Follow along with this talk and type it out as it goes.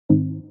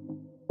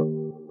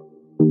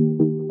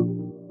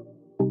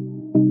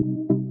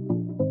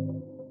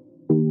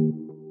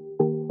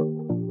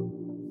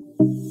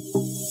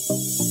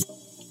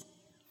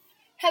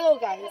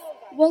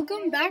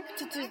Welcome back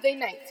to Tuesday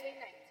night.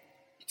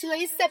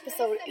 Today's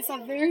episode is a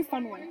very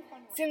fun one,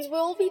 since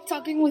we'll be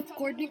talking with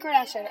Kourtney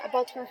Kardashian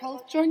about her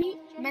health journey,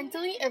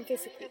 mentally and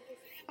physically,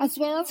 as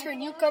well as her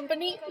new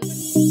company.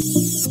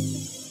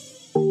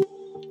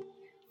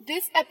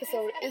 This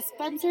episode is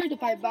sponsored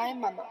by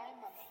Mama,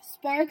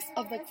 sparks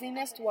of the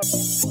cleanest water.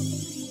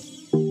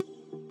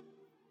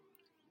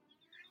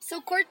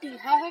 So Kourtney,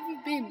 how have you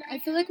been? I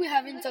feel like we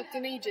haven't talked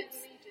in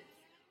ages.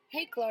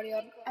 Hey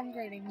Claudia, I'm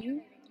great, and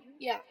you?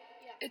 Yeah,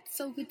 it's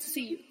so good to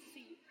see you.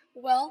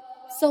 Well,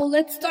 so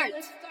let's start.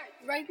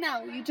 Right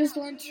now, you just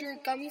launched your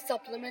gummy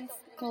supplements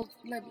called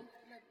Lemme,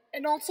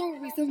 and also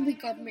recently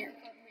got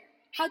married.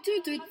 How do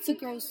you do it to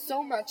grow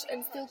so much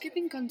and still keep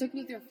in contact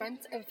with your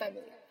friends and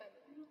family?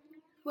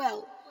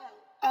 Well,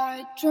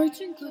 I try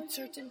to include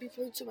certain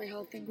people into my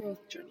health and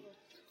growth journey.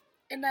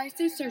 And I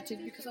say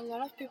certain because a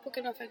lot of people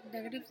can affect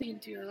negatively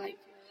into your life.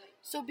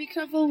 So be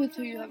careful with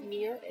who you have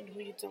near and who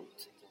you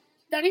don't.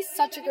 That is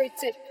such a great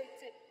tip.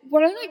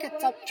 What are like the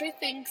top 3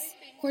 things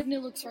Kourtney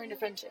looks for in a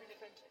friendship?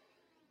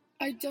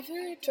 I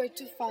definitely try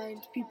to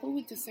find people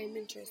with the same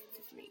interests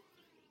as me.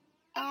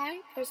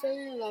 I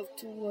personally love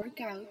to work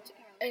out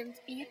and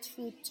eat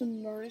food to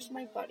nourish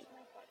my body.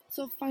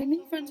 So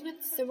finding friends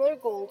with similar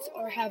goals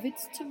or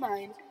habits to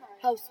mine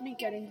helps me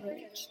get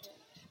encouraged.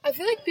 I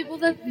feel like people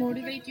that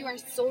motivate you are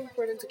so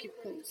important to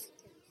keep close.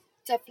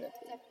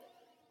 Definitely.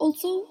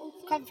 Also,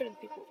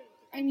 confident people.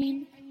 I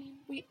mean,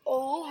 we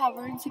all have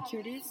our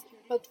insecurities,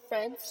 but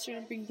friends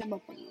shouldn't bring them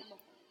up on you.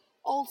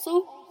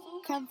 Also,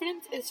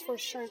 confidence is for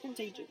sure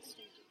contagious.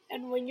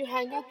 And when you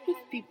hang out with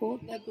people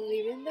that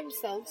believe in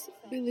themselves,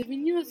 believe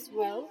in you as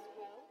well,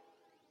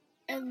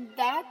 and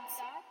that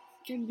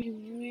can be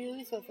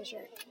really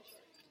self-assuring.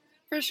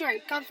 For sure,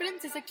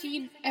 confidence is a key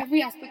in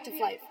every aspect of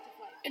life.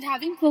 And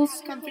having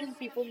close, confident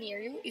people near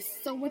you is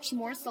so much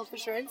more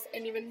self-assurance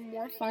and even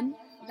more fun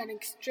than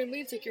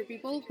extremely insecure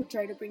people who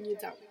try to bring you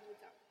down.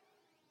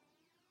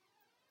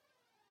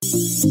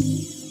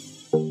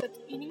 But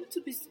eating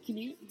to be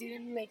skinny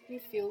didn't make me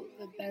feel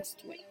the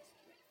best way.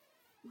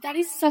 That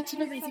is such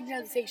an amazing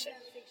realization.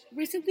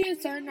 Recently I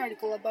saw an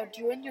article about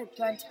you and your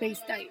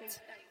plant-based diet.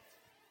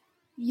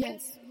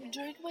 Yes,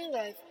 during my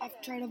life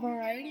I've tried a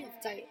variety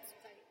of diets,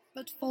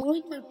 but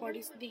following my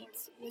body's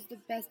needs was the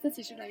best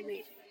decision I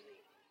made.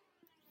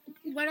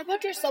 What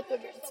about your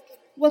supplements?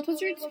 What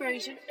was your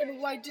inspiration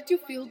and why did you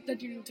feel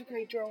that you need to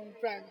create your own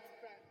brand?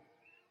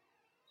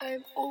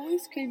 I'm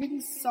always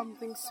craving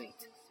something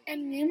sweet,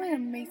 and me and my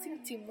amazing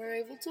team were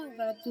able to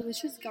develop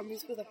delicious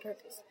gummies with a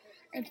purpose,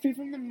 and free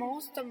from the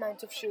most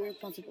amount of sugar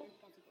possible.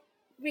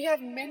 We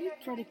have many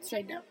products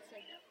right now.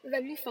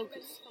 Let me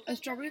focus, a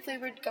strawberry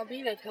flavored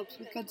gummy that helps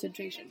with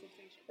concentration.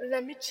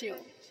 Let me chill,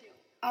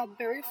 a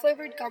berry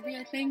flavored gummy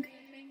I think,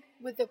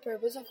 with the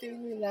purpose of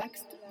feeling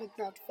relaxed but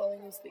not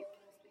falling asleep.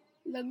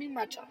 Let me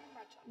matcha,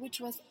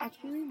 which was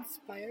actually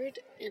inspired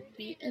in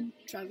me and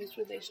Travis'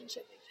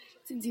 relationship,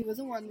 since he was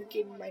the one that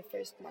gave me my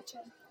first matcha.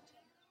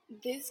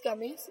 These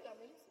gummies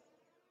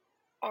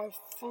are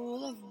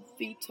full of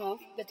B12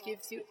 that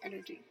gives you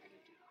energy.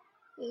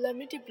 Let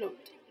me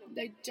deplote,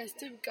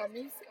 digestive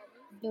gummies,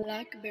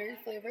 blackberry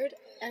flavored,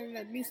 and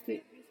let me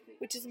sleep,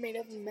 which is made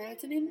of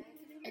melatonin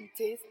and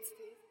tastes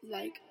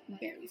like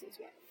berries as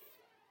well.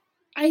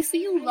 I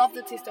see you love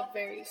the taste of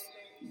berries.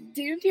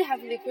 Didn't you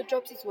have liquid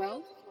drops as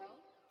well?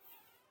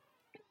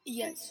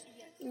 Yes,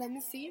 let me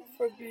see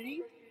for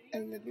beauty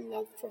and let me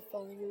love for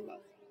falling in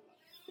love.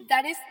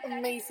 That is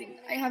amazing.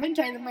 I haven't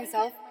tried them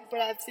myself, but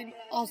I've seen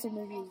awesome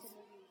reviews.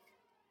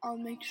 I'll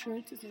make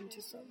sure to send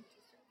you some.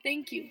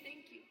 Thank you.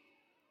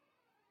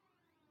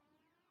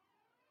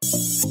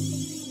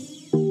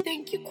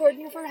 Thank you,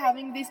 Kourtney, for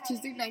having this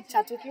Tuesday night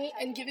chat with me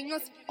and giving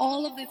us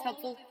all of these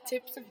helpful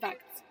tips and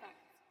facts.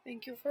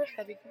 Thank you for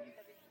having me.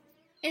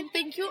 And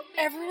thank you,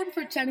 everyone,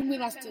 for chatting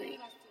with us today.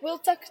 We'll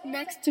talk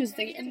next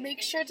Tuesday and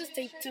make sure to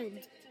stay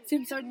tuned,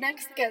 since our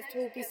next guest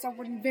will be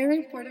someone very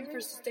important for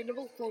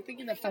sustainable clothing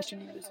in the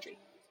fashion industry.